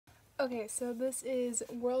Okay, so this is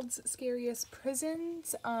World's Scariest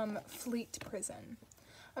Prisons, Fleet Prison.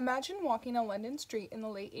 Imagine walking a London street in the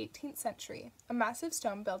late 18th century. A massive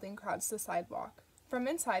stone building crowds the sidewalk. From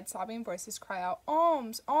inside, sobbing voices cry out,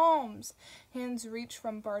 "Alms! Alms!" Hands reach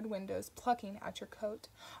from barred windows, plucking at your coat.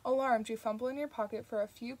 Alarmed, you fumble in your pocket for a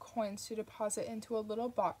few coins to deposit into a little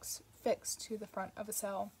box fixed to the front of a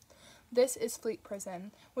cell. This is Fleet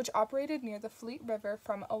Prison, which operated near the Fleet River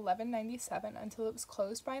from 1197 until it was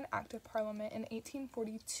closed by an Act of Parliament in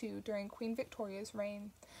 1842 during Queen Victoria's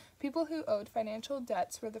reign. People who owed financial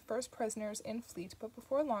debts were the first prisoners in Fleet, but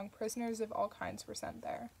before long, prisoners of all kinds were sent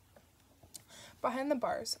there. Behind the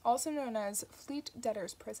bars, also known as Fleet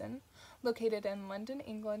Debtors' Prison, located in London,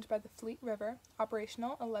 England by the Fleet River,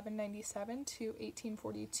 operational 1197 to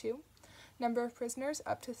 1842. Number of prisoners,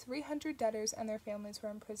 up to 300 debtors and their families were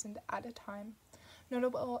imprisoned at a time.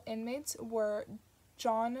 Notable inmates were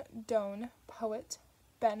John Donne, poet,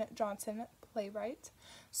 Ben Jonson, playwright,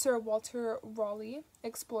 Sir Walter Raleigh,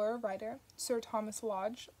 explorer writer, Sir Thomas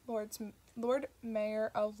Lodge, Lord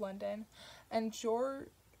Mayor of London, and Jorgen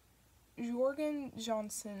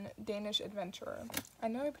Johnson, Danish adventurer. I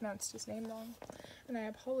know I pronounced his name wrong, and I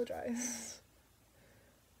apologize.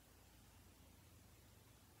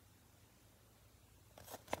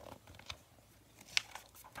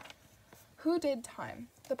 Who did time?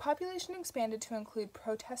 The population expanded to include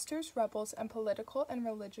protesters, rebels, and political and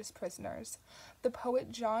religious prisoners. The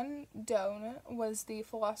poet John Donne was the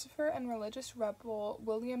philosopher and religious rebel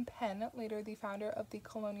William Penn, later the founder of the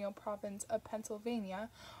colonial province of Pennsylvania,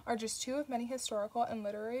 are just two of many historical and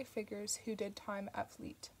literary figures who did time at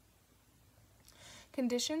Fleet.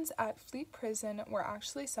 Conditions at Fleet Prison were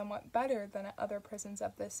actually somewhat better than at other prisons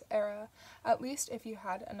of this era, at least if you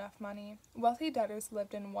had enough money. Wealthy debtors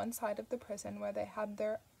lived in one side of the prison where they had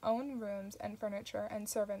their own rooms and furniture and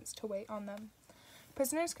servants to wait on them.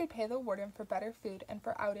 Prisoners could pay the warden for better food and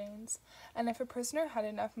for outings, and if a prisoner had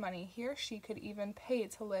enough money, he or she could even pay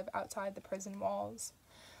to live outside the prison walls.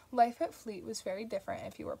 Life at Fleet was very different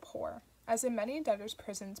if you were poor. As in many debtors'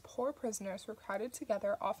 prisons, poor prisoners were crowded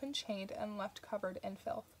together, often chained and left covered in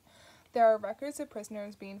filth. There are records of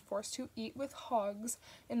prisoners being forced to eat with hogs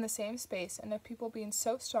in the same space, and of people being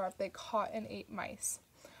so starved they caught and ate mice.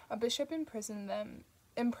 A bishop imprisoned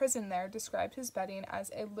there described his bedding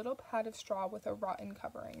as a little pad of straw with a rotten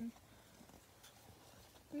covering.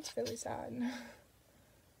 It's really sad.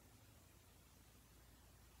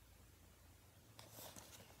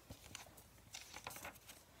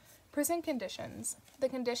 Prison conditions. The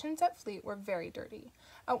conditions at Fleet were very dirty.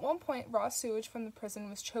 At one point, raw sewage from the prison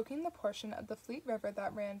was choking the portion of the Fleet River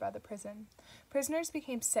that ran by the prison. Prisoners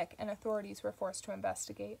became sick and authorities were forced to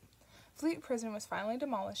investigate. Fleet Prison was finally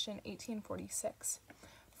demolished in 1846.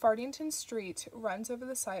 Fardington Street runs over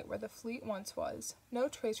the site where the Fleet once was. No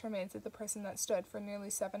trace remains of the prison that stood for nearly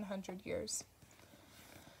 700 years.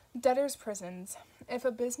 Debtors' prisons. If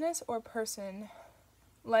a business or person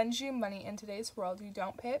lends you money in today's world, you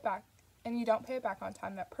don't pay it back on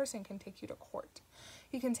time, that person can take you to court.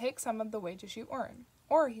 He can take some of the wages you earn,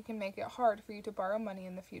 or he can make it hard for you to borrow money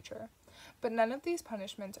in the future. But none of these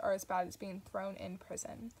punishments are as bad as being thrown in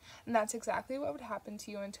prison. And that's exactly what would happen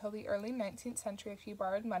to you until the early 19th century if you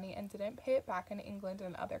borrowed money and didn't pay it back in England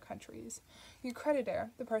and other countries. Your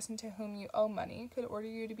creditor, the person to whom you owe money, could order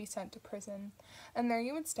you to be sent to prison, and there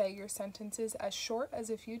you would stay, your sentences as short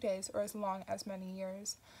as a few days or as long as many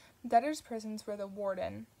years. Debtors' prisons were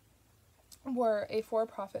a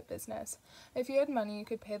for-profit business. If you had money, you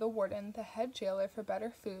could pay the warden, the head jailer, for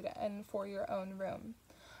better food and for your own room.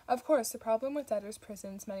 Of course, the problem with debtors'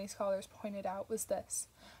 prisons, many scholars pointed out, was this: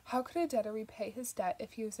 how could a debtor repay his debt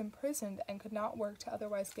if he was imprisoned and could not work to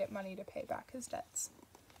otherwise get money to pay back his debts?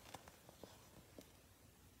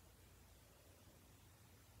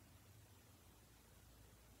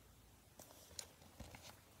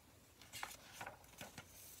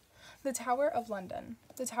 The Tower of London.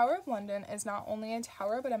 The Tower of London is not only a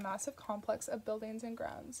tower but a massive complex of buildings and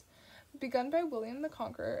grounds. Begun by William the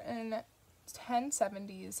Conqueror in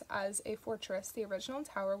 1070s as a fortress, the original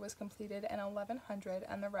tower was completed in 1100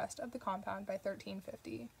 and the rest of the compound by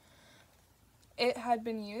 1350. It had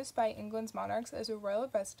been used by England's monarchs as a royal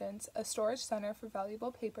residence, a storage center for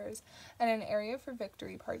valuable papers, and an area for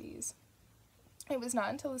victory parties. It was not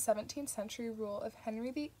until the 17th century rule of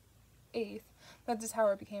Henry VIII that the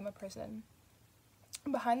tower became a prison.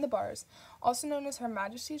 Behind the Bars, also known as Her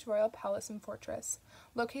Majesty's Royal Palace and Fortress,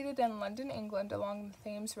 located in London, England along the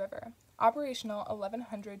Thames River, operational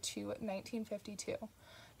 1100 to 1952.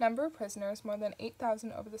 Number of prisoners, more than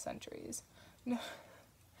 8,000 over the centuries.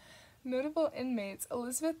 Notable inmates,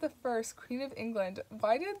 Elizabeth I, Queen of England.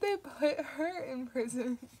 Why did they put her in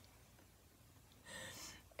prison?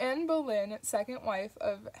 Anne Boleyn, second wife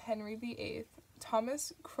of Henry VIII,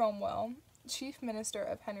 Thomas Cromwell, chief minister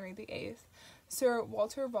of Henry VIII, Sir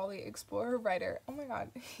Walter Raleigh, explorer, writer. Oh my god,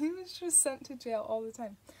 he was just sent to jail all the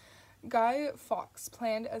time. Guy Fawkes,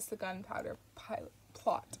 planned as the gunpowder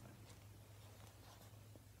plot.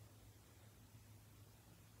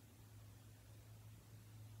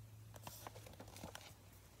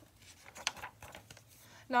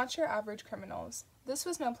 Not your average criminals. This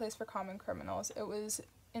was no place for common criminals. It was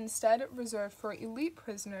instead reserved for elite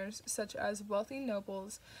prisoners such as wealthy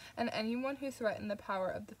nobles and anyone who threatened the power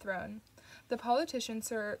of the throne. The politician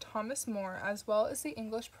Sir Thomas More, as well as the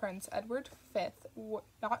English Prince Edward V,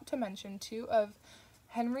 not to mention two of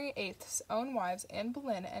Henry VIII's own wives, Anne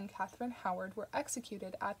Boleyn and Catherine Howard, were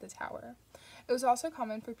executed at the Tower. It was also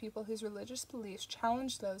common for people whose religious beliefs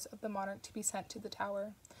challenged those of the monarch to be sent to the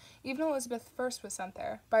Tower. Even Elizabeth I was sent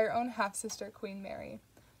there, by her own half-sister Queen Mary.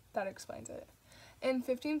 That explains it. In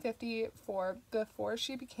 1554, before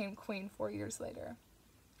she became queen 4 years later.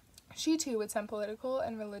 She too would send political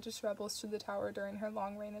and religious rebels to the Tower during her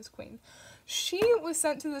long reign as queen. She was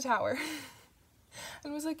sent to the Tower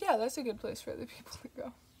and was like, yeah, that's a good place for the people to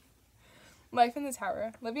go. Life in the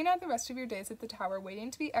Tower. Living out the rest of your days at the Tower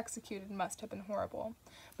waiting to be executed must have been horrible.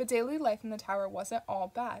 But daily life in the Tower wasn't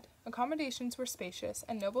all bad. Accommodations were spacious,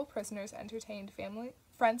 and noble prisoners entertained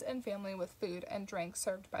friends and family with food and drink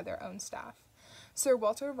served by their own staff. Sir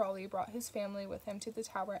Walter Raleigh brought his family with him to the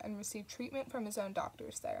Tower and received treatment from his own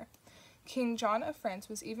doctors there. King John of France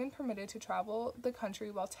was even permitted to travel the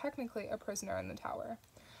country while technically a prisoner in the Tower.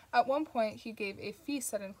 At one point, he gave a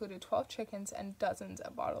feast that included 12 chickens and dozens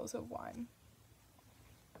of bottles of wine.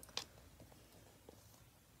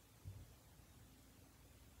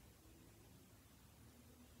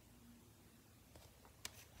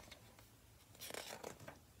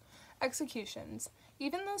 Executions.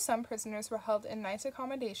 Even though some prisoners were held in nice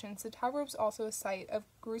accommodations, the Tower was also a site of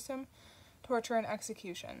gruesome torture and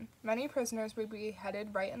execution. Many prisoners would be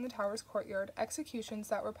beheaded right in the Tower's courtyard, executions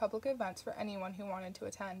that were public events for anyone who wanted to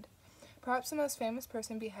attend. Perhaps the most famous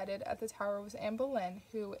person beheaded at the Tower was Anne Boleyn,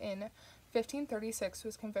 who in 1536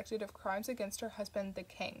 was convicted of crimes against her husband, the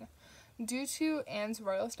King. Due to Anne's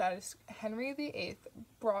royal status, Henry VIII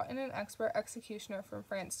brought in an expert executioner from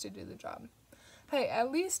France to do the job. Hey,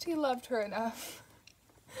 at least he loved her enough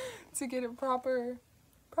to get a proper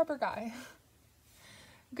guy.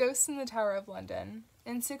 Ghosts in the Tower of London.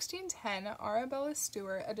 In 1610, Arabella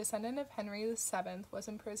Stuart, a descendant of Henry VII, was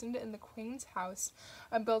imprisoned in the Queen's House,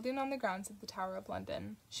 a building on the grounds of the Tower of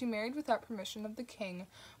London. She married without permission of the king,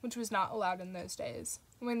 which was not allowed in those days.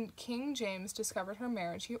 When King James discovered her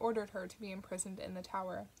marriage, he ordered her to be imprisoned in the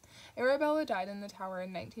Tower. Arabella died in the Tower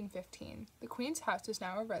in 1915. The Queen's House is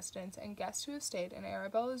now a residence, and guests who have stayed in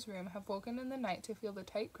Arabella's room have woken in the night to feel the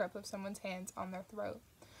tight grip of someone's hands on their throat.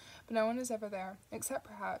 But no one is ever there, except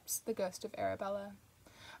perhaps the ghost of Arabella.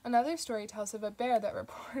 Another story tells of a bear that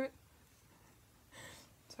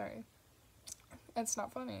Sorry. It's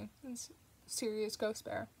not funny. It's a serious ghost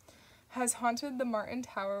bear. Has haunted the Martin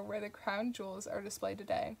Tower where the crown jewels are displayed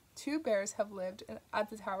today. 2 bears have lived at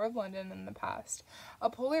the Tower of London in the past. A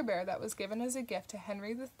polar bear that was given as a gift to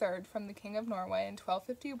Henry III from the King of Norway in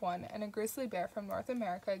 1251, and a grizzly bear from North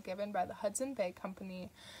America given by the Hudson Bay Company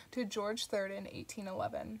to George III in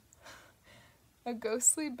 1811. A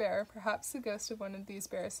ghostly bear, perhaps the ghost of one of these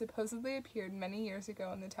bears, supposedly appeared many years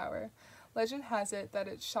ago in the Tower. Legend has it that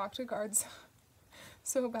it shocked a guard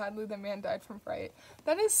so badly the man died from fright.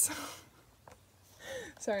 That is so...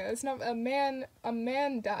 Sorry, that's not... A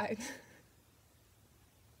man died.